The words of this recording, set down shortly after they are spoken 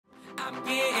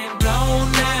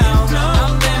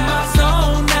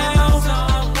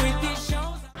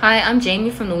Hi, I'm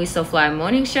Jamie from the Wesofly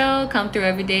Morning Show. Come through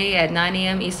every day at 9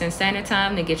 a.m. Eastern Standard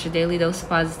Time to get your daily dose of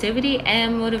positivity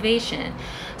and motivation.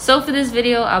 So for this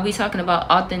video, I'll be talking about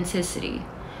authenticity.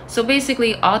 So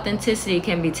basically, authenticity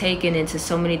can be taken into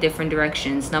so many different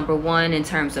directions. Number one, in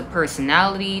terms of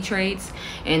personality traits,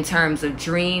 in terms of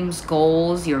dreams,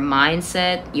 goals, your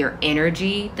mindset, your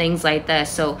energy, things like that.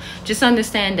 So just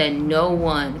understand that no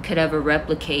one could ever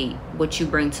replicate what you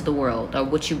bring to the world or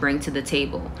what you bring to the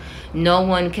table. No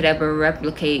one could ever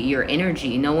replicate your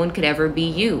energy. No one could ever be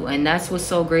you. And that's what's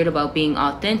so great about being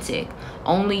authentic.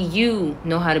 Only you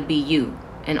know how to be you.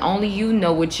 And only you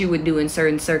know what you would do in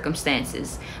certain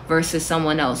circumstances versus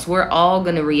someone else. We're all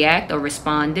going to react or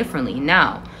respond differently.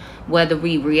 Now, whether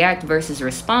we react versus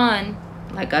respond,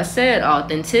 like I said,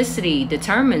 authenticity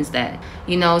determines that.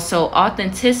 So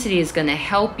authenticity is going to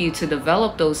help you to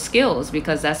develop those skills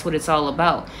because that's what it's all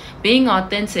about. Being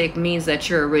authentic means that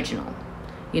you're original.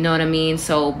 You know what I mean?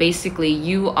 So basically,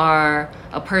 you are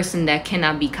a person that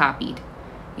cannot be copied.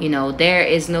 There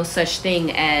is no such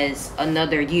thing as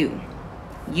another you.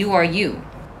 You are you.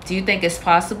 Do you think it's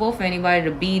possible for anybody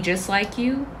to be just like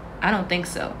you? I don't think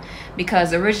so.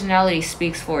 Because originality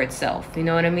speaks for itself. You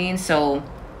know what I mean? So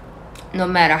no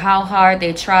matter how hard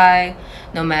they try,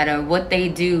 no matter what they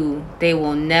do, they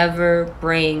will never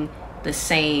bring the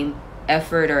same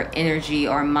effort or energy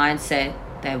or mindset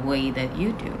that way that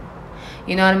you do.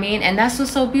 You know what I mean? And that's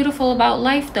what's so beautiful about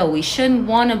life, though. We shouldn't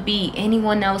want to be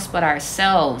anyone else but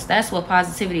ourselves. That's what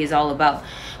positivity is all about.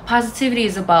 Positivity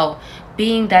is about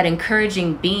being that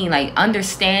encouraging being, like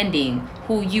understanding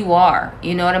who you are,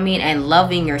 you know what I mean, and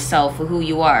loving yourself for who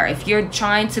you are. If you're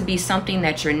trying to be something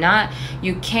that you're not,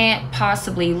 you can't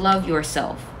possibly love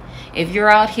yourself. If you're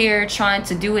out here trying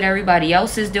to do what everybody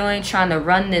else is doing, trying to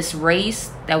run this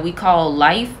race that we call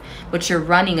life, but you're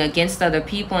running against other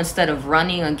people instead of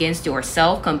running against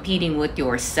yourself, competing with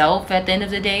yourself at the end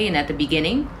of the day and at the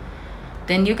beginning,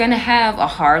 then you're going to have a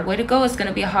hard way to go. It's going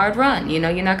to be a hard run. You're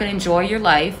not going to enjoy your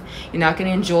life. You're not going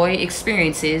to enjoy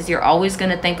experiences. You're always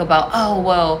going to think about, oh,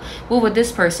 well, what would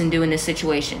this person do in this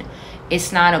situation?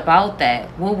 It's not about that.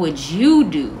 What would you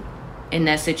do in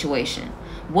that situation?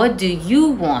 What do you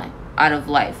want out of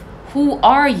life? Who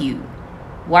are you?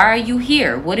 Why are you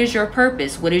here? What is your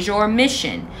purpose? What is your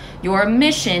mission? Your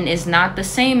mission is not the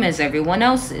same as everyone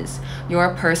else's.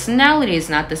 Your personality is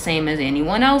not the same as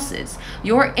anyone else's.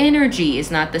 Your energy is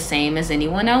not the same as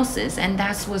anyone else's. And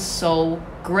that's what's so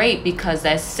great because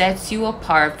that sets you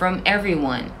apart from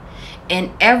everyone.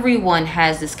 And everyone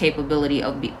has this capability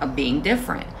of being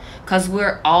different because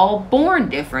we're all born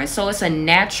different. So it's a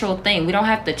natural thing. We don't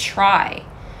have to try.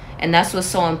 And that's what's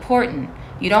so important.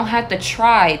 You don't have to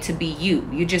try to be you.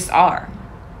 You just are.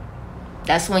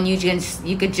 That's when you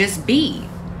could just be.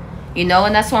 And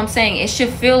that's what I'm saying. It should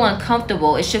feel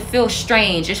uncomfortable. It should feel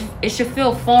strange. It should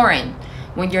feel foreign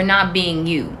when you're not being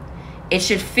you. It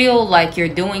should feel like you're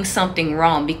doing something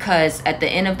wrong because at the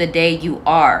end of the day, you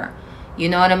are. You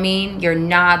know what I mean? You're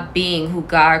not being who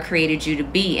God created you to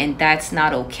be, and that's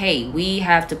not okay. We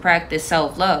have to practice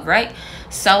self-love, right?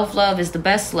 Self-love is the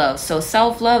best love. So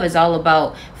self-love is all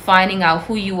about finding out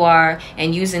who you are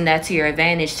and using that to your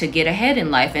advantage to get ahead in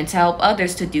life and to help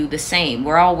others to do the same.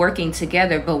 We're all working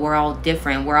together, but we're all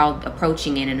different. We're all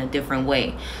approaching it in a different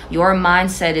way. Your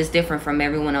mindset is different from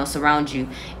everyone else around you,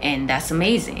 and that's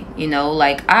amazing.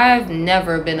 Like I've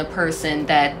never been a person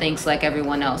that thinks like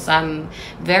everyone else. I'm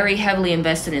very heavily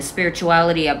invested in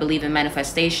spirituality. I believe in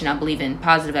manifestation. I believe in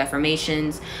positive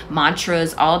affirmations,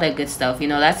 mantras, all that good stuff.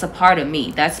 That's a part of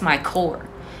me. That's my core.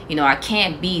 I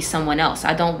can't be someone else.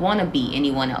 I don't want to be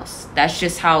anyone else. That's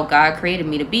just how God created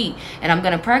me to be. And I'm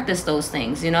going to practice those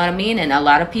things. You know what I mean? And a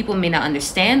lot of people may not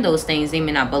understand those things. They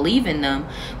may not believe in them.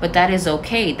 But that is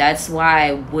okay. That's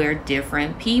why we're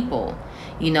different people.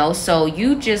 So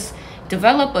you just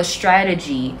develop a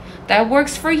strategy that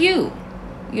works for you.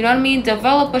 You know what I mean?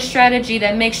 Develop a strategy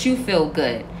that makes you feel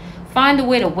good. Find a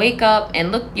way to wake up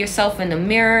and look yourself in the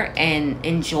mirror and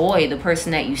enjoy the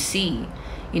person that you see.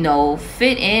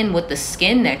 Fit in with the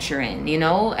skin that you're in,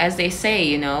 as they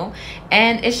say,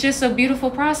 and it's just a beautiful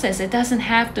process. It doesn't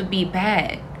have to be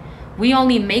bad. We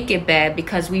only make it bad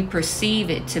because we perceive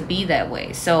it to be that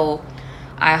way. So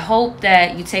I hope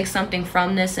that you take something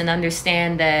from this and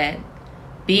understand that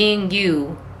being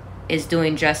you is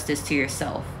doing justice to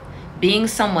yourself. Being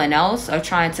someone else or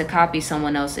trying to copy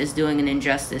someone else is doing an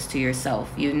injustice to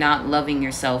yourself. You're not loving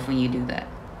yourself when you do that.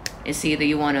 It's either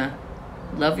you want to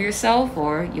love yourself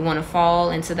or you want to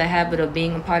fall into the habit of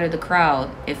being a part of the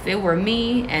crowd. If it were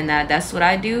me and that's what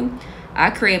I do, I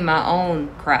create my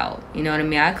own crowd. You know what I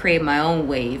mean? I create my own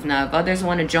wave. Now, if others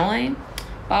want to join,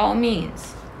 by all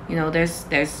means, you know, there's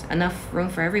enough room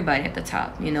for everybody at the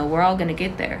top. You know, we're all going to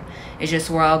get there. It's just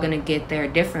we're all going to get there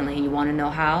differently. You want to know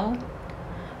how?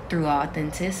 Through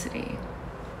authenticity.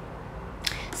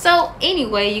 So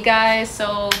anyway, you guys,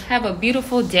 so have a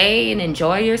beautiful day and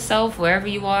enjoy yourself wherever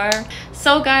you are.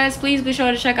 So guys, please be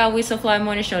sure to check out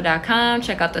wesoflymorningshow.com.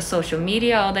 Check out the social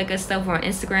media, all that good stuff. We're on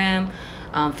Instagram,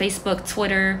 Facebook,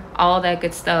 Twitter, all that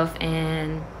good stuff.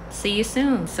 And see you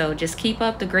soon. So just keep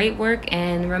up the great work.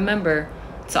 And remember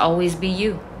to always be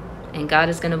you. And God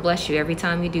is going to bless you every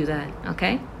time you do that.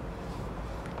 Okay?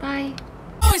 Bye.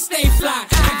 Stay fly.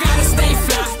 I gotta stay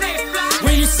fly.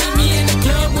 When you see me in the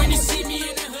club, when you see me